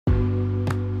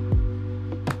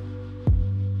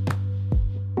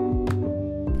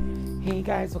Hey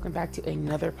guys, welcome back to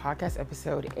another podcast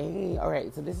episode. Hey, all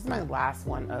right, so this is my last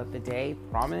one of the day,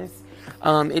 promise.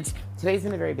 Today's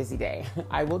been a very busy day.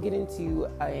 I will get into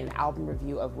an album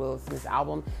review of Will Smith's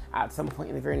album at some point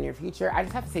in the very near future. I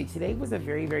just have to say today was a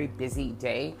very, very busy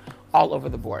day all over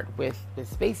the board with the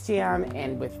Space Jam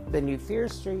and with the new Fear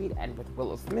Street and with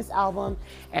Will Smith's album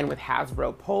and with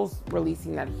Hasbro Pulse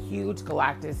releasing that huge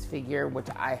Galactus figure, which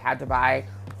I had to buy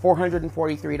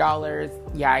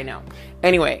 $443. Yeah, I know.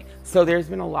 Anyway, so there's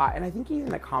been a lot, and I think even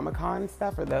the Comic-Con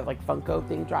stuff or the Funko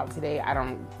thing dropped today.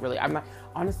 I'm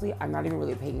not even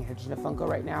really paying attention to Funko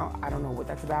right now. I don't know what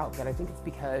that's about, but I think it's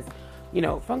because,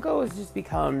 Funko has just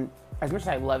become, as much as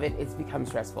I love it, it's become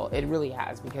stressful. It really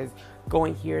has, because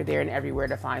going here, there, and everywhere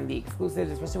to find the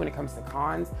exclusives, especially when it comes to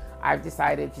cons, I've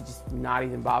decided to just not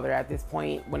even bother at this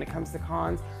point when it comes to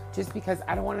cons, just because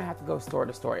I don't want to have to go store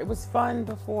to store. It was fun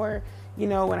before,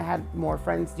 when I had more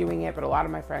friends doing it, but a lot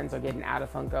of my friends are getting out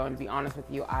of Funko, and to be honest with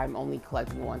you, I'm only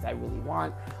collecting the ones I really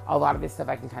want. A lot of this stuff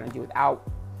I can kind of do without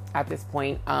at this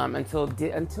point, until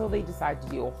they decide to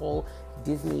do a whole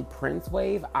Disney Prince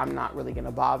wave. I'm not really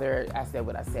gonna bother. I said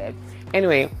what I said.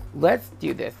 Anyway, let's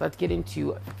do this. Let's get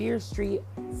into Fear Street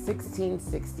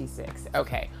 1666.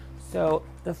 Okay, so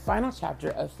the final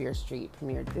chapter of Fear Street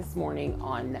premiered this morning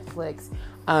on Netflix.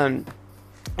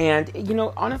 And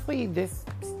honestly, this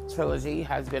trilogy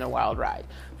has been a wild ride.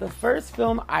 The first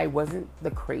film I wasn't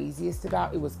the craziest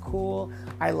about. It was cool.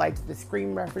 I liked the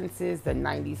Scream references, the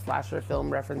 90s slasher film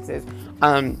references.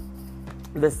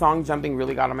 The song jumping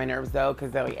really got on my nerves though,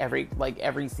 because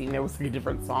every scene there was a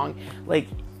different song,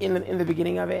 in the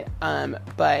beginning of it.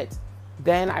 But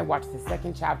then I watched the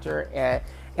second chapter,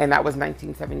 and that was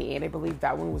 1978, I believe.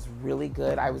 That one was really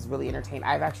good. I was really entertained.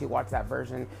 I've actually watched that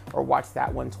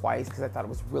one twice because I thought it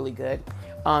was really good.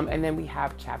 And then we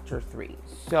have chapter 3.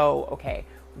 So, okay,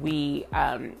 we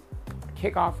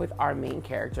kick off with our main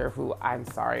character, who, I'm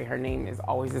sorry, her name is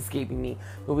always escaping me,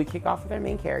 but we kick off with our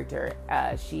main character.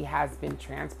 She has been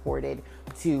transported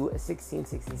to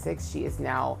 1666. She is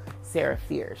now Sarah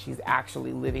Fear. She's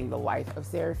actually living the life of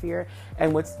Sarah Fear.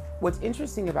 And what's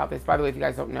interesting about this, by the way, if you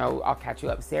guys don't know, I'll catch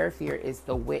you up. Sarah Fear is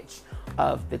the witch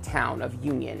of the town of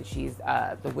Union. She's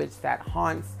the witch that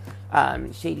haunts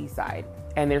Shady Side.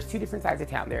 And there's two different sides of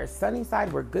town. There's Sunny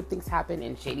Side, where good things happen,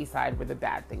 and Shady Side, where the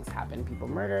bad things happen. People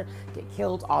murder, get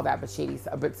killed, all that. But Sunny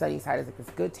Side is this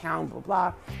good town, blah,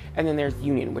 blah. And then there's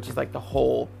Union, which is the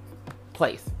whole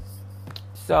place.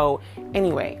 So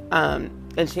anyway,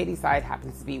 and Shady Side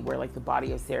happens to be where the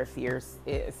body of Sarah Fear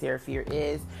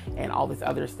is, and all this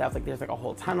other stuff. There's a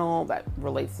whole tunnel that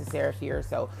relates to Sarah Fear.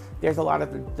 So there's a lot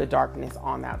of the darkness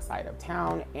on that side of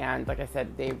town. And like I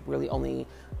said,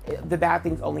 the bad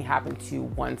things only happen to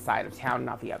one side of town,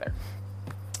 not the other.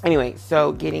 Anyway,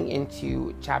 so getting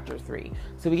into chapter 3.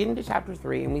 So we get into chapter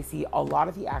 3 and we see a lot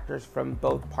of the actors from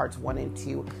both parts 1 and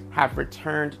 2 have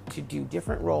returned to do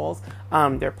different roles.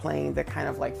 They're playing the kind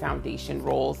of foundation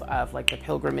roles of the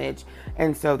pilgrimage.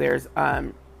 And so there's,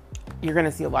 you're going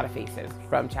to see a lot of faces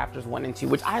from chapters 1 and 2,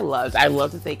 which I loved. I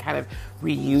loved that they kind of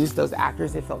reused those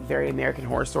actors. It felt very American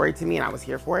Horror Story to me, and I was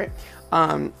here for it.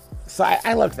 So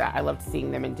I loved that. I loved seeing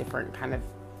them in different kind of,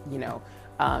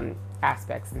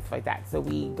 aspects and stuff like that. So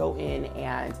we go in,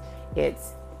 and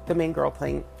it's the main girl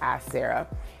playing as Sarah,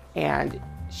 and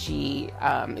she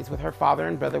is with her father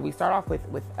and brother. We start off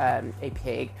with a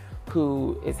pig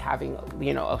who is having,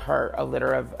 a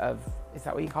litter of is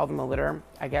that what you call them, a litter?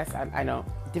 I guess. I know.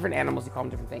 Different animals, you call them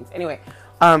different things. Anyway,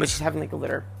 but she's having a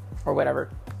litter or whatever.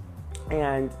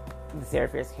 And the Sarah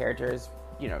Fierce character is,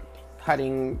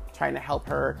 trying to help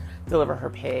her deliver her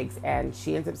pigs. And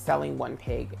she ends up selling one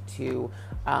pig to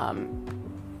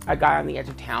a guy on the edge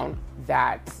of town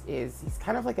he's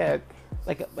kind of like a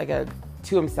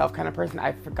to himself kind of person.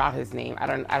 I forgot his name. I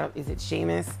don't, is it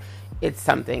Seamus? It's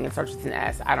something. It starts with an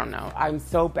S. I don't know. I'm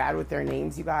so bad with their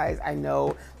names, you guys. I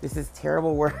know this is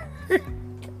terrible work,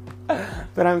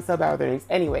 but I'm so bad with their names.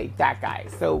 Anyway, that guy.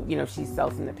 So, she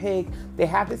sells him the pig. They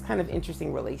have this kind of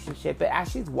interesting relationship, but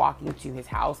as she's walking to his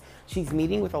house, she's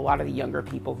meeting with a lot of the younger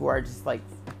people who are just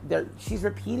she's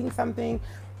repeating something,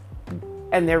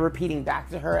 and they're repeating back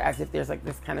to her as if there's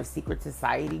this kind of secret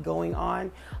society going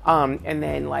on. And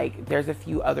then there's a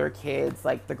few other kids,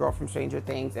 the girl from Stranger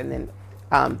Things, and then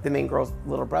the main girl's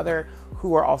little brother,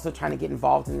 who are also trying to get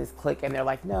involved in this clique. And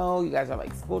they're no, you guys are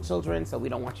school children, so we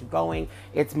don't want you going.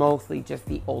 It's mostly just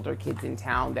the older kids in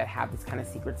town that have this kind of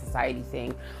secret society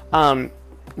thing,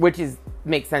 which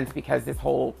makes sense because this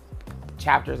whole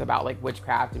chapter is about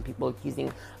witchcraft and people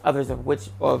accusing others of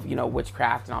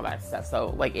witchcraft and all that stuff.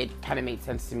 So it kind of made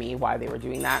sense to me why they were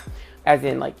doing that, as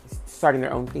in starting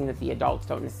their own thing that the adults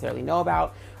don't necessarily know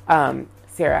about.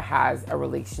 Sarah has a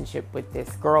relationship with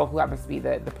this girl who happens to be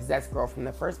the possessed girl from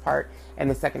the first part and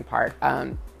the second part.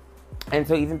 And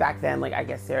so even back then, like, I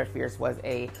guess Sarah Fierce was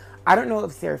I don't know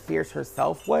if Sarah Fierce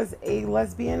herself was a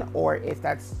lesbian or if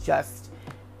that's just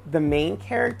the main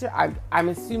character. I'm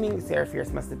assuming Sarah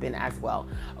Fierce must have been as well.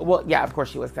 Well, yeah, of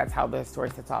course she was. That's how the story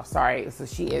sets off. Sorry. So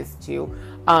she is too.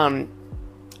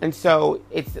 And so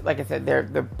it's, like I said, they're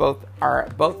both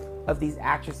of these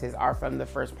actresses are from the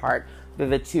first part. They're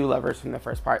the two lovers from the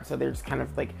first part. So they're just kind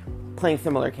of like playing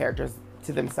similar characters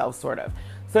to themselves, sort of.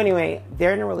 So anyway,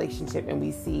 they're in a relationship, and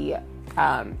we see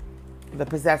the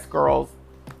possessed girl's,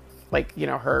 like, you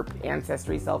know, her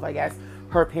ancestry self, I guess.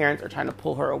 Her parents are trying to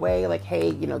pull her away, like,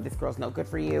 hey, you know, this girl's no good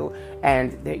for you.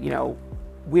 And, you know,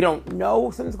 we don't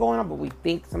know something's going on, but we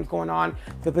think something's going on.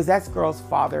 The possessed girl's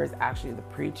father is actually the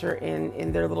preacher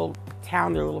in their little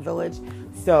town, their little village.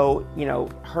 So, you know,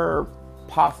 her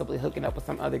possibly hooking up with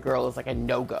some other girl is like a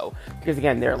no-go. Because,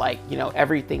 again, they're like, you know,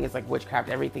 everything is like witchcraft.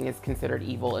 Everything is considered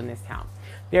evil in this town.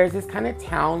 There's this kind of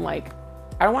town, like,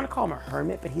 I don't want to call him a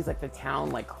hermit, but he's like the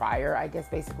town, like, crier, I guess,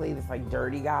 basically. This, like,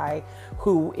 dirty guy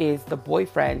who is the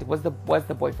boyfriend, was the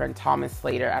boyfriend, Thomas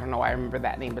Slater. I don't know why I remember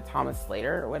that name, but Thomas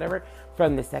Slater or whatever,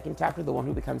 from the second chapter, the one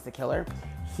who becomes the killer.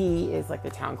 He is, like,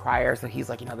 the town crier, so he's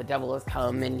like, you know, the devil has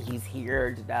come and he's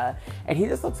here, and he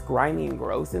just looks grimy and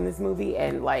gross in this movie.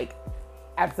 And, like,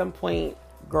 at some point,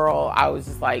 girl, I was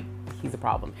just like, he's a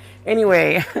problem.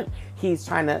 Anyway, he's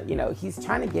trying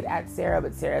to get at Sarah,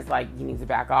 but Sarah's like, you need to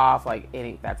back off, like, it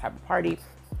ain't that type of party.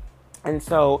 And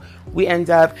so we end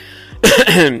up,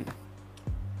 let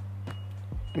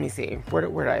me see, where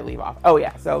did I leave off? Oh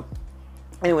yeah, so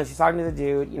anyway, she's talking to the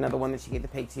dude, you know, the one that she gave the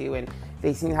pig to, and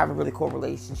they seem to have a really cool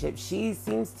relationship. She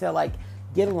seems to, like,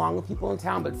 get along with people in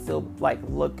town, but still, like,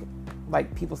 look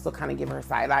like people still kind of give her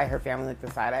side eye, her family like the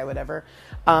side eye, whatever.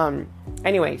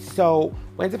 Anyway, so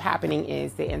what ends up happening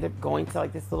is they end up going to,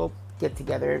 like, this little get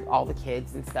together, all the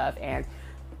kids and stuff, and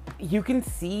you can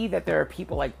see that there are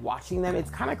people, like, watching them. It's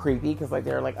kind of creepy because, like,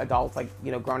 they're, like, adults, like,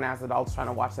 you know, grown-ass adults trying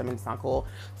to watch them, and it's not cool.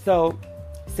 So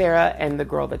Sarah and the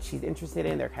girl that she's interested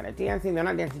in, they're kind of dancing. They're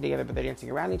not dancing together, but they're dancing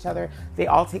around each other. They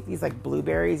all take these, like,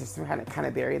 blueberries or some kind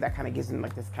of berry that kind of gives them,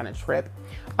 like, this kind of trip.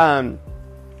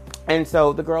 And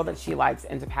so the girl that she likes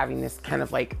ends up having this kind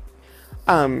of, like,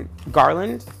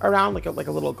 garland around, like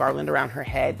a little garland around her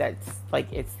head that's, like,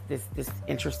 it's this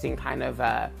interesting kind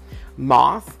of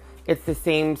moss. It's the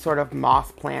same sort of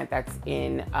moss plant that's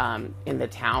in the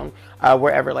town,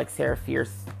 wherever, like, Sarah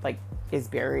Fierce, like, is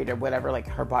buried or whatever, like,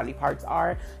 her body parts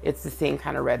are. It's the same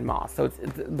kind of red moss. So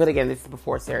but again, this is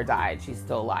before Sarah died. She's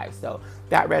still alive. So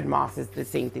that red moss is the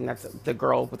same thing that's the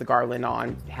girl with the garland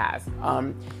on has.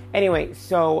 Anyway,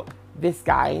 so this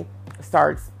guy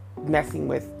starts messing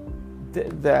with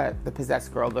the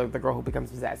possessed girl, the girl who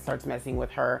becomes possessed, starts messing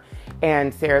with her,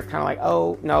 and Sarah's kind of like,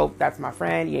 oh no, that's my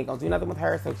friend, you ain't gonna do nothing with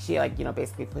her. So she, like, you know,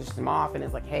 basically pushes him off and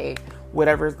is like, hey,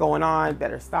 whatever's going on,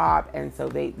 better stop. And so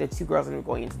the two girls end up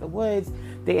going into the woods.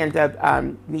 They end up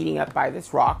meeting up by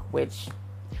this rock, which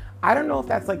I don't know if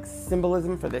that's, like,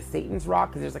 symbolism for the Satan's rock,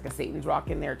 because there's, like, a Satan's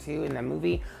rock in there too in the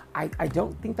movie. I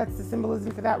don't think that's the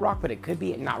symbolism for that rock, but it could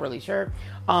be. I'm not really sure.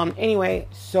 Anyway,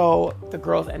 so the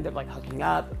girls end up, like, hooking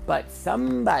up, but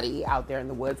somebody out there in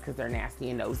the woods, because they're nasty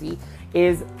and nosy,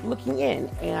 is looking in.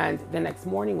 And the next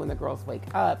morning when the girls wake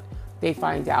up, they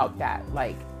find out that,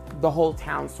 like, the whole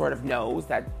town sort of knows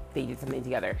that they did something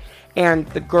together. And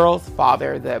the girl's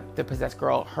father, the possessed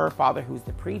girl, her father, who's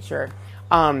the preacher,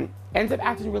 ends up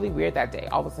acting really weird that day.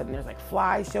 All of a sudden, there's, like,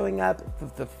 flies showing up,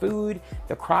 the food,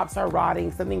 the crops are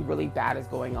rotting, something really bad is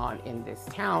going on in this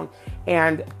town.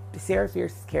 And Sarah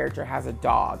Fierce's character has a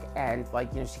dog, and,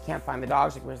 like, you know, she can't find the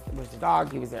dog. She's like, where's the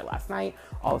dog? He was there last night.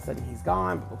 All of a sudden, he's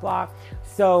gone, blah, blah, blah.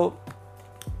 So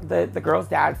the girl's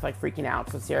dad's, like, freaking out.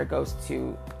 So Sarah goes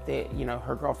to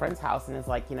her girlfriend's house and is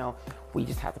like, you know, we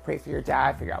just have to pray for your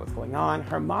dad, figure out what's going on.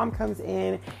 Her mom comes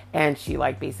in and she,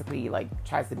 like, basically, like,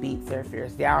 tries to beat Sarah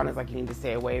Fierce down. Is like, you need to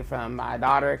stay away from my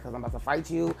daughter because I'm about to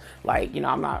fight you. Like, you know,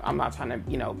 I'm not trying to,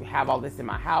 you know, have all this in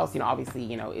my house. You know, obviously,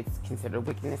 you know, it's considered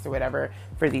wickedness or whatever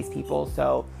for these people.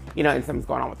 So, you know, and something's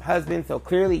going on with the husband. So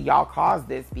clearly y'all caused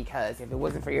this, because if it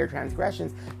wasn't for your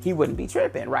transgressions, he wouldn't be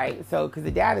tripping, right? So, because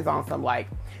the dad is on some, like,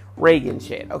 Reagan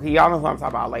shit. Okay, y'all know who I'm talking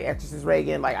about, like Exorcist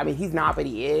Reagan. Like, I mean, he's not, but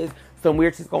he is. Some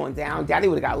weird shit's going down. Daddy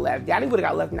would have got left. Daddy would have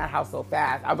got left in that house so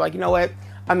fast. I'd be like, you know what?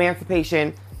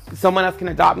 Emancipation. Someone else can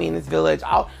adopt me in this village.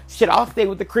 I'll stay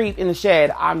with the creep in the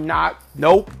shed.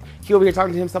 Nope. He over here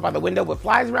talking to himself out the window with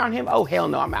flies around him. Oh, hell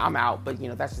no, I'm out. But, you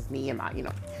know, that's just me and my, you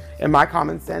know, and my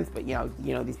common sense. But, you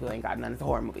know, these people ain't got none. It's a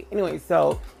horror movie. Anyway,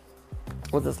 so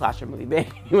was a slasher movie. But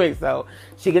anyway, so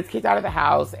she gets kicked out of the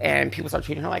house and people start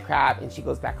treating her like crap, and she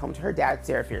goes back home to her dad,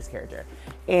 Sarah Fierce's character.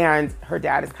 And her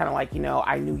dad is kind of like,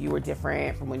 I knew you were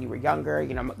different from when you were younger.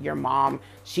 Your mom,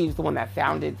 she's the one that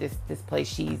founded this place.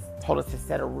 She's told us to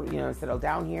settle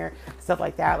down here, stuff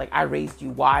like that. Like, I raised you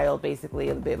wild, basically,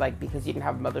 a bit, like, because you didn't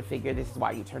have a mother figure. This is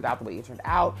why you turned out the way you turned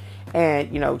out. And,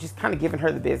 just kind of giving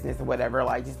her the business or whatever,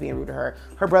 like, just being rude to her.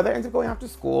 Her brother ends up going off to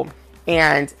school,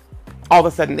 and all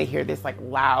of a sudden they hear this like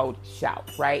loud shout,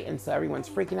 right? And so everyone's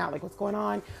freaking out, like, what's going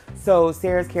on? So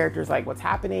Sarah's character is like, what's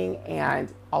happening?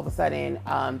 And all of a sudden,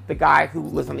 the guy who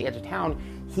lives on the edge of town,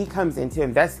 he comes in to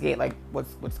investigate, like,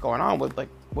 what's going on?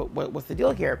 What's the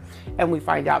deal here? And we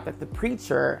find out that the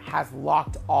preacher has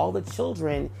locked all the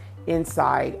children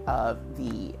inside of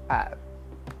the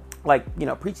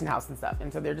preaching house and stuff.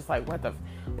 And so they're just like,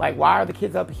 why are the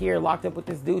kids up here locked up with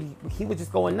this dude? He was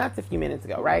just going nuts a few minutes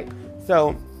ago, right?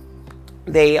 So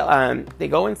they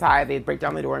go inside, they break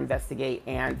down the door, investigate,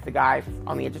 and the guy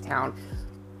on the edge of town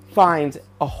finds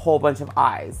a whole bunch of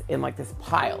eyes in like this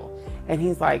pile. And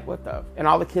he's like, what the? And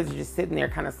all the kids are just sitting there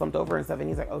kind of slumped over and stuff. And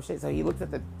he's like, oh shit. So he looks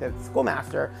at the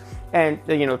schoolmaster and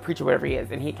the preacher, whatever he is.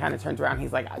 And he kind of turns around.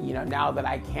 He's like, now that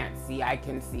I can't see, I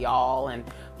can see all. And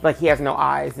like, he has no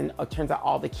eyes. And it turns out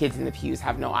all the kids in the pews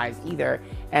have no eyes either.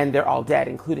 And they're all dead,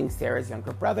 including Sarah's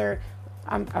younger brother.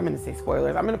 I'm going to say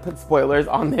spoilers. I'm going to put spoilers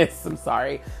on this. I'm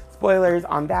sorry. Spoilers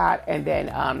on that. And then,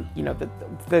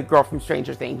 the girl from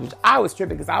Stranger Things, which I was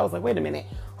tripping because I was like, wait a minute.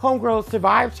 Homegirl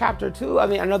survived chapter 2. I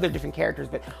mean, I know they're different characters,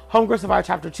 but Homegirl survived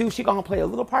chapter 2. She gonna play a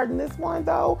little part in this one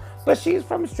though, but she's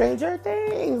from Stranger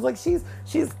Things. Like, she's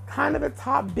kind of the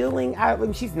top billing out of, I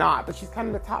mean, she's not, but she's kind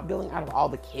of the top billing out of all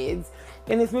the kids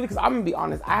in this movie. Because I'm gonna be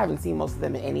honest, I haven't seen most of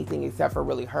them in anything except for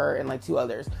really her and like 2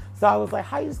 others. So I was like,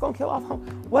 how you just gonna kill off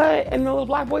what? And the little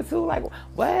black boy too? Like,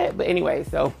 what? But anyway,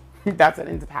 so that's what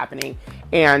ends up happening.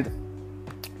 And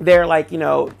they're like,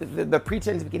 the preacher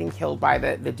ends up getting killed by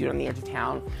the dude on the edge of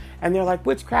town. And they're like,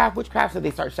 witchcraft, witchcraft. So they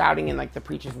start shouting, and like the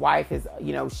preacher's wife is,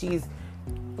 she's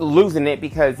losing it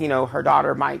because, her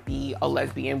daughter might be a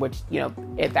lesbian, which,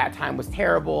 at that time was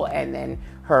terrible. And then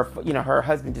her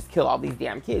husband just killed all these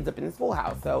damn kids up in the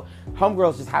schoolhouse. So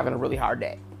homegirl's just having a really hard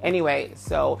day. Anyway,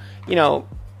 so,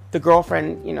 the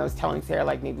girlfriend, is telling Sarah,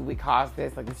 like, maybe we caused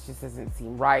this, like, this just doesn't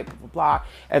seem right, blah, blah, blah.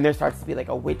 And there starts to be, like,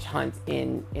 a witch hunt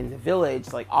in the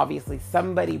village. Like, obviously,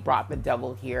 somebody brought the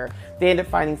devil here. They end up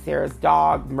finding Sarah's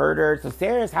dog murdered. So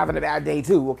Sarah's having a bad day,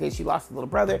 too. Okay, she lost a little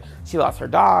brother. She lost her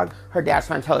dog. Her dad's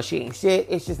trying to tell her she ain't shit.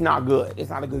 It's just not good. It's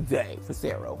not a good day for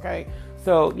Sarah, okay?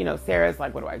 So, Sarah's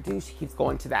like, what do I do? She keeps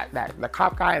going to the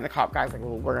cop guy, and the cop guy's like,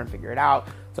 well, we're going to figure it out.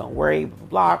 Don't worry, blah, blah,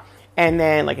 blah. And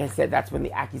then, like I said, that's when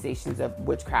the accusations of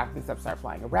witchcraft and stuff start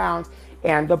flying around.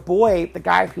 And the boy, the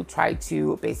guy who tried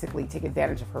to basically take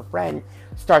advantage of her friend,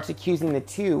 starts accusing the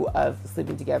two of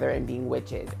sleeping together and being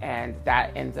witches. And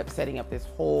that ends up setting up this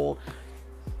whole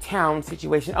town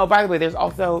situation. Oh, by the way, there's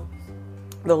also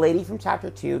the lady from chapter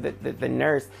 2, the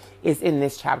nurse, is in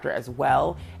this chapter as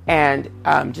well. And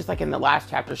just like in the last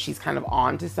chapter, she's kind of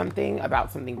on to something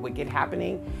about something wicked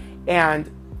happening. And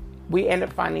we end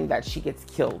up finding that she gets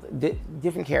killed.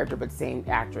 Different character, but same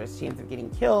actress. She ends up getting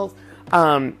killed.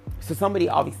 So somebody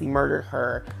obviously murdered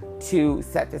her to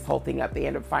set this whole thing up. They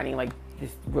end up finding like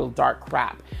this real dark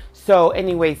crap. So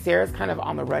anyway, Sarah's kind of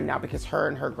on the run now because her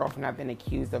and her girlfriend have been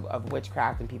accused of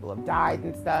witchcraft and people have died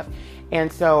and stuff.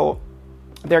 And so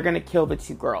they're gonna kill the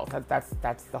 2 girls.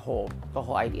 That's the whole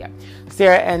idea.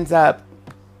 Sarah ends up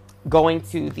going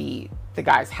to the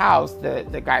guy's house,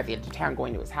 the guy at the edge of town,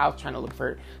 going to his house, trying to look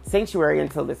for sanctuary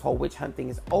until this whole witch hunt thing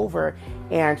is over.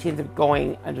 And she ends up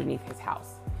going underneath his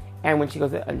house. And when she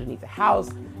goes underneath the house,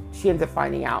 she ends up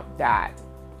finding out that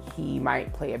he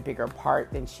might play a bigger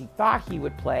part than she thought he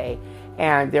would play.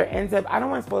 And there ends up, I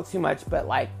don't want to spoil too much, but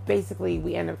like basically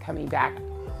we end up coming back.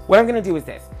 What I'm going to do is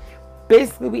this.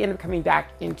 Basically, we end up coming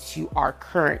back into our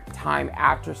current time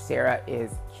after Sarah is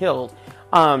killed.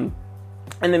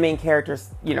 And the main character,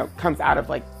 comes out of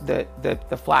like the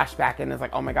flashback and is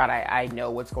like, oh my God, I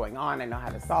know what's going on. I know how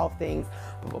to solve things,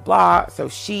 blah, blah, blah. So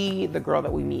she, the girl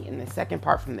that we meet in the second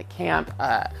part from the camp,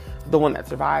 the one that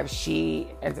survives, she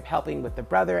ends up helping with the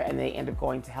brother, and they end up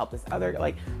going to help this other,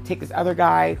 take this other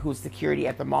guy who's security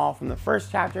at the mall from the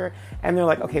first chapter. And they're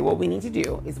like, okay, what we need to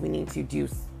do is we need to do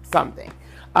something.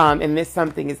 And this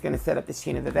something is going to set up this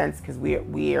chain of events because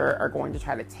we are going to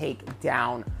try to take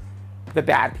down the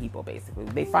bad people, basically.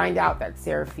 They find out that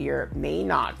Sarah Fier may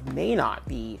not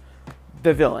be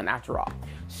the villain after all.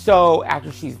 So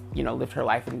after she's, lived her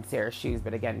life in Sarah's shoes,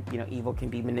 but again, evil can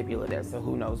be manipulative, so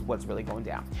who knows what's really going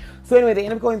down. So anyway, they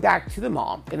end up going back to the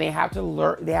mall, and they have to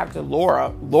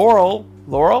Laurel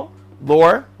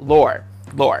lure.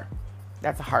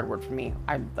 That's a hard word for me.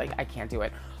 I can't do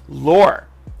it. Lure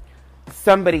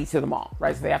somebody to the mall,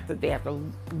 right? So they have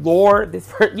to lure this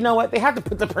person. You know what? They have to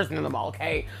put the person in the mall,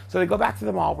 okay? So they go back to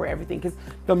the mall where everything, because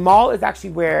the mall is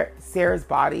actually where Sarah's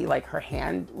body, like her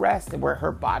hand rests, and where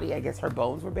her body, I guess her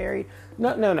bones were buried.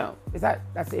 No.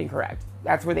 That's incorrect.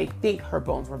 That's where they think her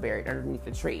bones were buried, underneath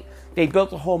the tree. They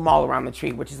built a whole mall around the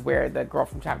tree, which is where the girl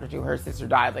from chapter 2, her sister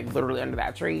died, like literally under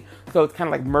that tree. So it's kind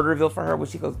of like Murderville for her when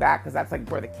she goes back, because that's like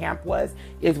where the camp was,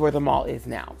 is where the mall is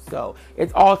now. So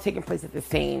it's all taking place at the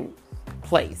same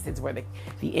place. It's where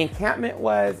the encampment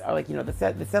was, or like,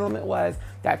 the settlement was,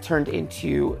 that turned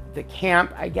into the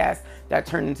camp, I guess, that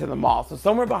turned into the mall. So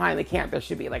somewhere behind the camp there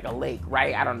should be like a lake,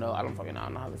 right? I don't know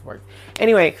how this works.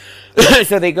 Anyway,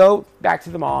 so they go back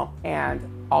to the mall and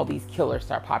all these killers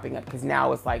start popping up, because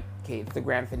now it's like, okay, it's the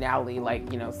grand finale, like,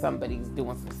 somebody's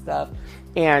doing some stuff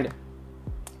and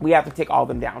we have to take all of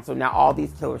them down. So now all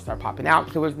these killers start popping out.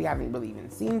 Killers we haven't really even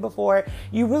seen before.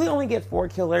 You really only get 4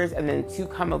 killers, and then 2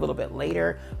 come a little bit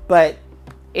later. But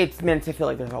it's meant to feel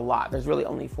like there's a lot. There's really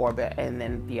only 4, and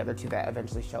then the other 2 that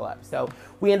eventually show up. So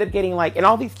we end up getting and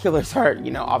all these killers are,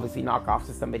 obviously knockoffs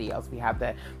to somebody else. We have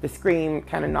the Scream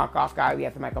kind of knockoff guy. We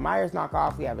have the Michael Myers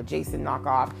knockoff. We have a Jason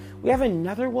knockoff. We have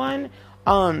another one.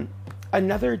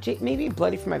 Maybe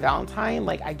Bloody for My Valentine.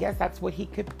 Like, I guess that's what he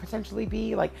could potentially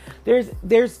be. Like,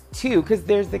 there's 2, because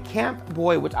there's the camp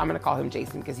boy, which I'm going to call him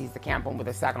Jason because he's the camp one with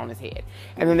a sack on his head.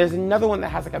 And then there's another one that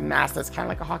has like a mask that's kind of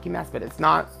like a hockey mask, but it's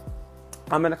not.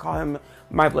 I'm going to call him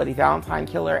My Bloody Valentine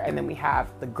Killer. And then we have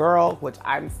the girl, which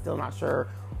I'm still not sure.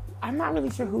 I'm not really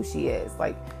sure who she is.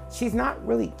 Like, she's not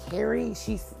really Carrie.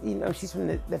 She's, she's from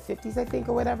the 50s, I think,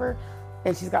 or whatever.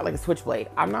 And she's got like a switchblade.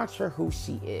 I'm not sure who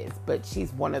she is, but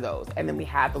she's one of those. And then we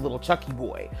have the little Chucky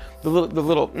boy, the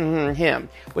little him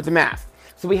with the mask.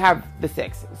 So we have the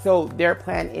 6. So their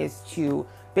plan is to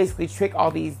basically trick all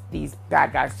these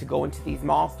bad guys to go into these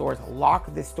mall stores,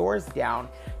 lock the stores down.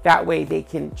 That way they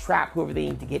can trap whoever they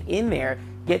need to get in there,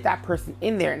 get that person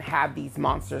in there, and have these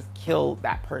monsters kill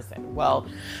that person. Well,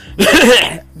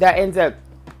 that ends up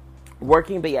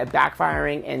working, but yet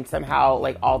backfiring, and somehow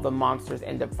like all the monsters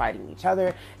end up fighting each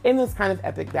other in this kind of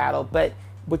epic battle. But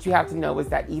what you have to know is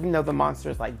that even though the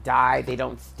monsters like die, they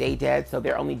don't stay dead. So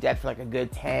they're only dead for like a good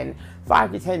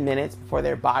 5 to 10 minutes before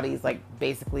their bodies like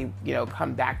basically,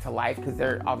 come back to life, because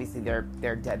they're obviously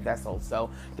they're dead vessels.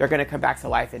 So they're going to come back to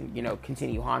life and,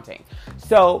 continue haunting.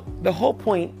 So the whole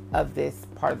point of this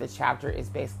part of the chapter is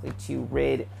basically to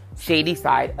rid Shady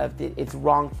Side of its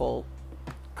wrongful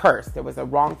curse. There was a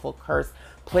wrongful curse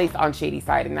placed on Shady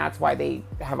Side, and that's why they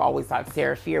have always thought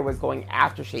Sarah Fear was going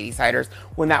after Shady Siders,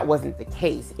 when that wasn't the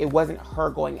case. It wasn't her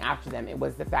going after them. It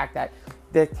was the fact that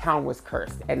the town was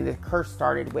cursed, and the curse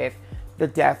started with the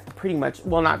death, pretty much,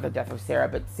 well, not the death of Sarah,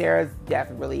 but Sarah's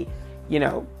death really,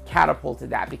 catapulted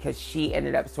that, because she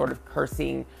ended up sort of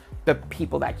cursing the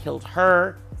people that killed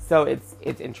her. So it's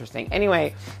interesting.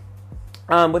 Anyway,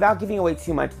 without giving away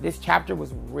too much, this chapter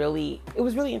was really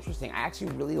interesting. I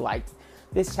actually really liked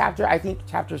this chapter. I think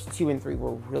chapters 2 and 3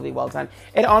 were really well done.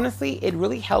 And honestly, it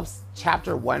really helps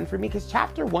chapter 1 for me, because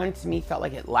chapter 1 to me felt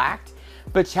like it lacked.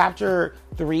 But chapter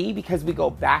 3, because we go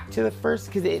back to the first,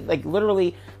 because it like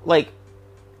literally like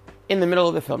in the middle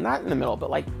of the film, not in the middle, but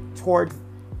like towards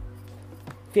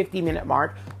 50-minute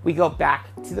mark, we go back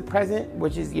to the present,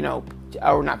 which is,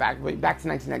 or not back, but back to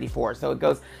 1994. So it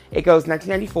goes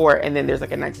 1994, and then there's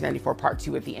like a 1994 part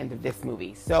 2 at the end of this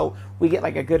movie. So we get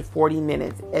like a good 40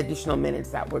 minutes, additional minutes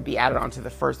that would be added onto the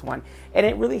first one. And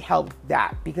it really helped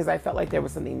that, because I felt like there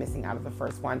was something missing out of the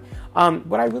first one.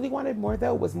 What I really wanted more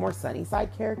though was more Sunnyside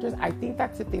characters. I think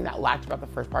that's the thing that lacked about the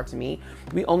first part to me.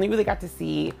 We only really got to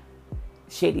see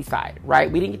Shady Side, right?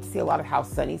 We didn't get to see a lot of how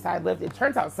Sunnyside lived. It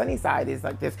turns out Sunnyside is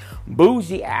like this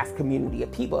bougie ass community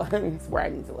of people. It's where I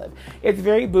need to live. It's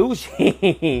very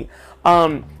bougie.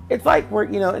 It's like we're,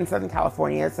 in Southern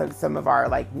California, some of our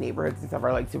like neighborhoods and stuff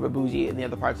are like super bougie, and the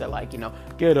other parts are like,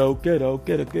 ghetto.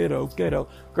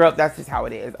 Girl, that's just how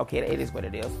it is. Okay, it is what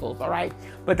it is. So it's all right.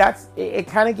 But it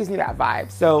kind of gives me that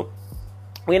vibe. So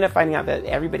we end up finding out that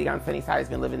everybody on Sunnyside has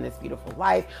been living this beautiful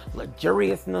life,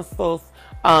 luxuriousness,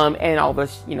 and all the,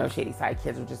 Shady Side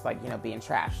kids are just like, being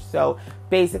trash. So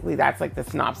basically that's like the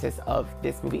synopsis of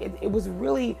this movie. It was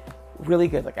really, really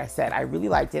good. Like I said, I really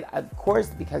liked it. Of course,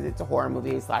 because it's a horror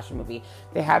movie, a slasher movie,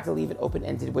 they had to leave it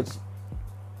open-ended, which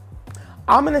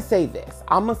I'm going to say this.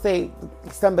 I'm going to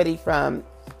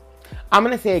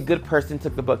say a good person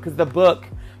took the book, because the book,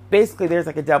 basically, there's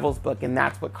like a devil's book, and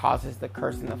that's what causes the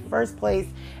curse in the first place.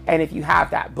 And if you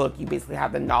have that book, you basically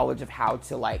have the knowledge of how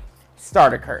to like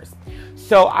start a curse.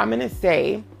 So I'm going to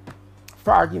say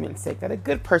for argument's sake, that a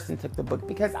good person took the book,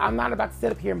 because I'm not about to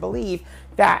sit up here and believe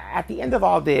that at the end of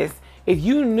all this, if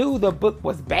you knew the book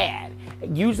was bad,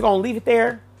 you just gonna leave it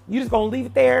there? You just gonna leave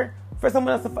it there for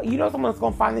someone else to, someone's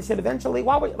gonna find this shit eventually?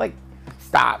 Why would, like,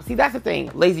 stop. See, that's the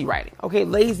thing. Lazy writing. Okay,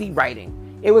 lazy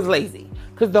writing. It was lazy.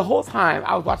 Because the whole time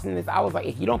I was watching this, I was like,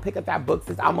 if you don't pick up that book,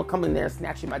 sis, I'm gonna come in there and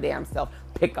snatch you my damn self.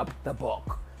 Pick up the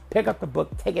book. Pick up the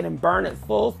book, take it and burn it,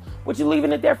 fools. What you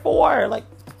leaving it there for? Like,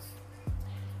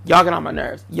 y'all get on my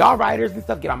nerves. Y'all writers and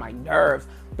stuff get on my nerves.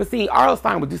 But see, R.L.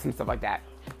 Stine would do some stuff like that.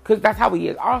 Because that's how he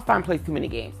is. R.L. Stine plays too many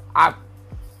games.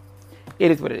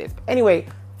 It is what it is. But anyway,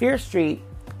 Fear Street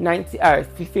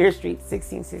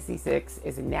 1666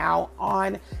 is now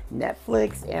on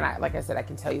Netflix, and like I said, I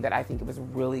can tell you that I think it was a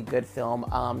really good film.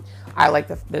 I like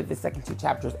the second two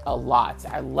chapters a lot.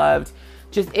 I loved,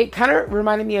 just, it kind of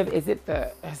reminded me of,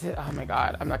 oh my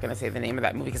god, I'm not gonna say the name of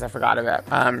that movie because I forgot of it.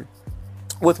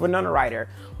 With Winona Ryder,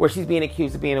 where she's being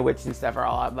accused of being a witch and stuff,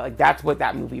 like, that's what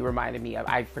that movie reminded me of.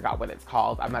 I forgot what it's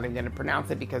called. I'm not even gonna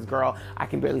pronounce it because, girl, I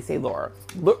can barely say lore.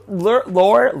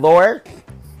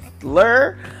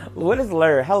 Lure? What is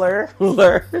lure? Hello?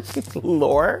 Lure?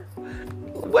 Lore?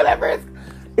 Whatever.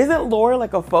 Isn't lore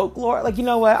like a folklore? Like, you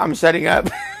know what? I'm shutting up.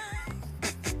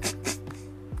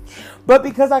 But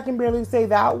because I can barely say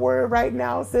that word right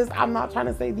now, sis, I'm not trying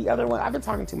to say the other one. I've been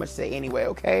talking too much today anyway,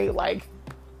 okay? Like,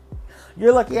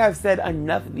 you're lucky I've said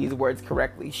enough of these words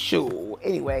correctly. Shoo.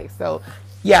 Anyway, so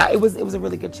yeah, it was a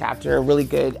really good chapter, a really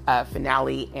good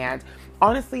finale, and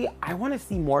honestly, I want to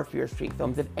see more Fear Street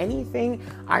films. If anything,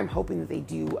 I'm hoping that they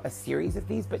do a series of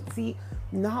these, but see,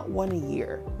 not one a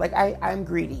year. Like, I'm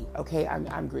greedy, okay?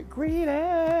 I'm greedy.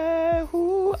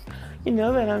 Ooh, you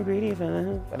know that I'm greedy.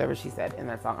 Whatever she said in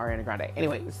that song, Ariana Grande.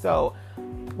 Anyway, so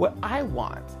what I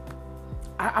want,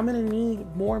 I'm going to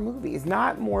need more movies,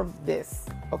 not more of this,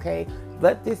 okay?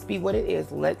 Let this be what it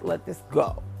is. Let this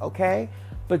go, okay?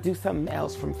 But do something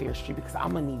else from Fear Street, because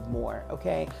I'm gonna need more,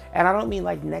 okay? And I don't mean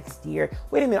like next year.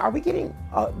 Wait a minute, are we getting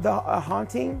A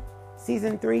Haunting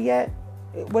season 3 yet?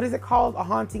 What is it called? A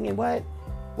Haunting and what?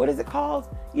 What is it called?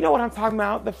 You know what I'm talking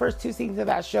about? The first 2 seasons of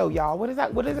that show, y'all. What is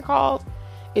that? What is it called?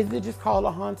 Is it just called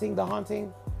A Haunting? The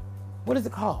Haunting? What is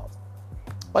it called?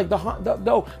 Like the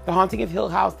Haunting of Hill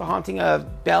House, The Haunting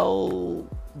of Bel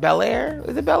Air?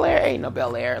 Is it Bel Air? Ain't no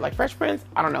Bel Air. Like Fresh Prince?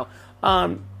 I don't know.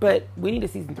 But we need a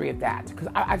season 3 of that, because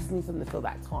I just need something to fill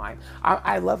that time.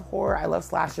 I love horror. I love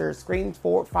slashers. Scream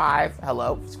 5 is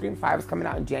coming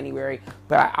out in January,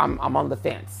 but I'm on the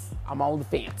fence. But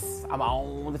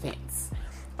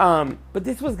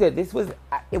this was good.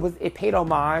 It paid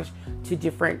homage to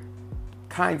different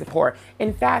kinds of horror.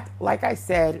 In fact, like I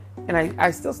said, and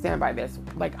I still stand by this,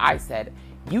 like I said,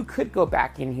 you could go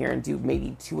back in here and do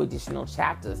maybe 2 additional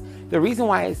chapters. The reason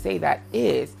why I say that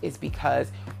is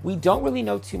because we don't really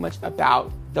know too much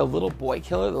about the little boy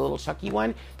killer, the little Chucky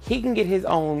one. He can get his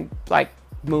own, like,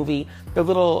 movie. The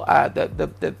little,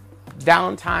 the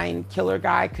Valentine killer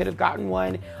guy could have gotten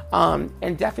one.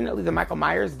 And definitely the Michael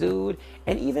Myers dude.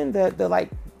 And even the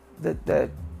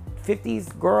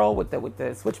 50s girl with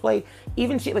the switchblade.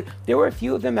 Even she, like, there were a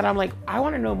few of them that I'm like, I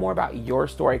want to know more about your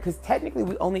story, because technically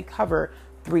we only cover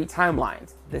 3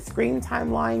 timelines: the Scream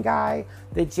timeline guy,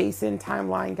 the Jason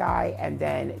timeline guy, and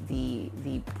then the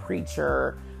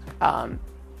preacher.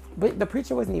 But the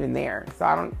preacher wasn't even there, so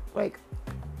I don't, like,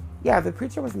 yeah, the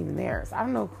preacher wasn't even there, so I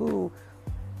don't know who,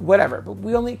 whatever. But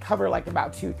we only cover like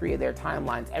about 2-3 of their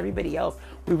timelines. Everybody else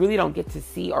we really don't get to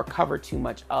see or cover too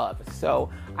much of. So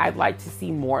I'd like to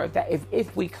see more of that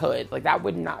if we could. Like, that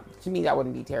would not, to me, that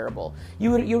wouldn't be terrible.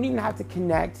 You don't even have to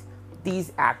connect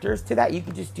these actors to that. You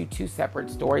could just do 2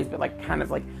 separate stories, but like kind of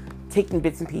like taking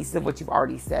bits and pieces of what you've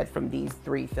already said from these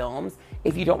 3 films.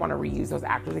 If you don't want to reuse those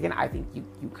actors again, I think you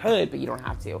could, but you don't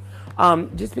have to.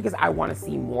 Just because I want to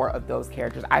see more of those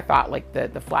characters. I thought like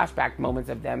the flashback moments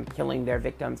of them killing their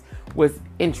victims was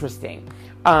interesting.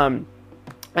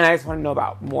 And I just want to know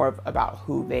more about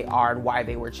who they are and why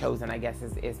they were chosen, I guess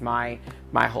is my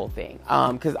whole thing.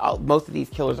 Because most of these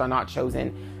killers are not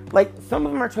chosen. Like, some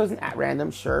of them are chosen at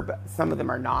random, sure, but some of them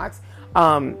are not.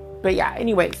 But yeah,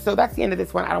 anyway, so that's the end of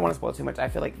this one. I don't want to spoil too much. I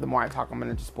feel like the more I talk, I'm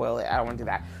going to just spoil it. I don't want to do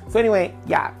that. So anyway,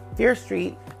 yeah, Fear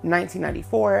Street,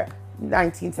 1994,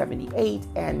 1978,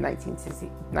 and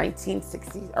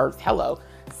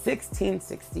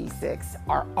 1666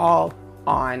 are all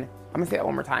on. I'm going to say that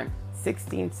one more time.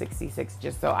 1666,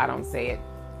 just so I don't say it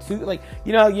too, like,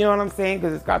 you know what I'm saying?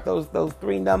 Because it's got those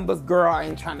 3 numbers. Girl, I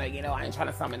ain't trying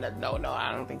to summon that. No,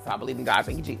 I don't think so. I believe in God.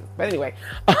 Thank you, Jesus. But anyway,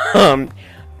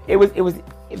 it was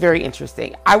very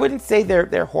interesting. I wouldn't say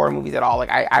they're horror movies at all. Like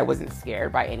I wasn't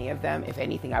scared by any of them. If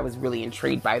anything, I was really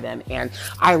intrigued by them. And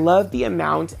I love the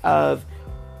amount of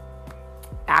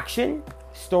action,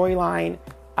 storyline,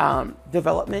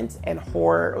 development, and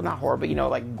horror, well, not horror, but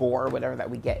like gore, whatever that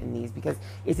we get in these, because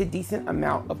it's a decent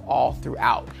amount of all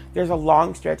throughout. There's a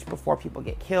long stretch before people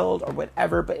get killed or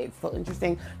whatever, but it's still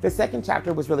interesting. The second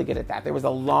chapter was really good at that. There was a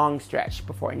long stretch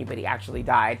before anybody actually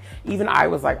died. Even I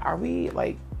was like, are we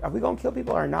gonna kill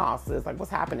people or not? So it's like,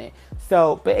 what's happening?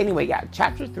 So, but anyway, yeah,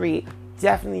 chapter 3,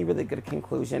 definitely really good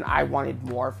conclusion. I wanted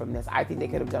more from this. I think they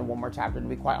could have done one more chapter, to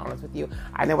be quite honest with you.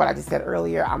 I know what I just said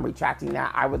earlier. I'm retracting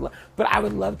that. But I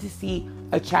would love to see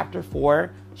a chapter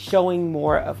 4 showing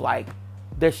more of like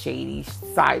the shady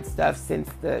side stuff, since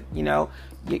I'm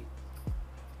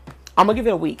gonna give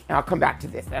it a week and I'll come back to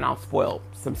this and I'll spoil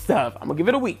some stuff. I'm gonna give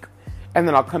it a week and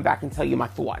then I'll come back and tell you my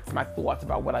thoughts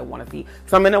about what I want to see.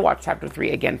 So I'm going to watch chapter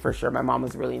 3 again for sure. My mom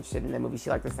was really interested in the movie. She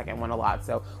liked the second one a lot.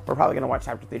 So we're probably going to watch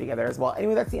chapter 3 together as well.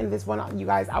 Anyway, that's the end of this one, you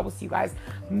guys. I will see you guys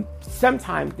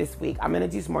sometime this week. I'm going to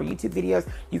do some more YouTube videos.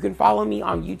 You can follow me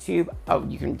on YouTube. Oh,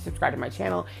 you can subscribe to my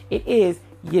channel. It is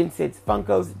Yinsid's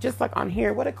Funkos, just like on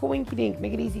here. What a coinky dink.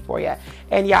 Make it easy for you.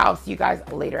 And yeah, I'll see you guys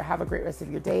later. Have a great rest of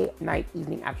your day, night,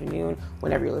 evening, afternoon,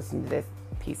 whenever you're listening to this.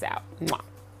 Peace out. Mwah.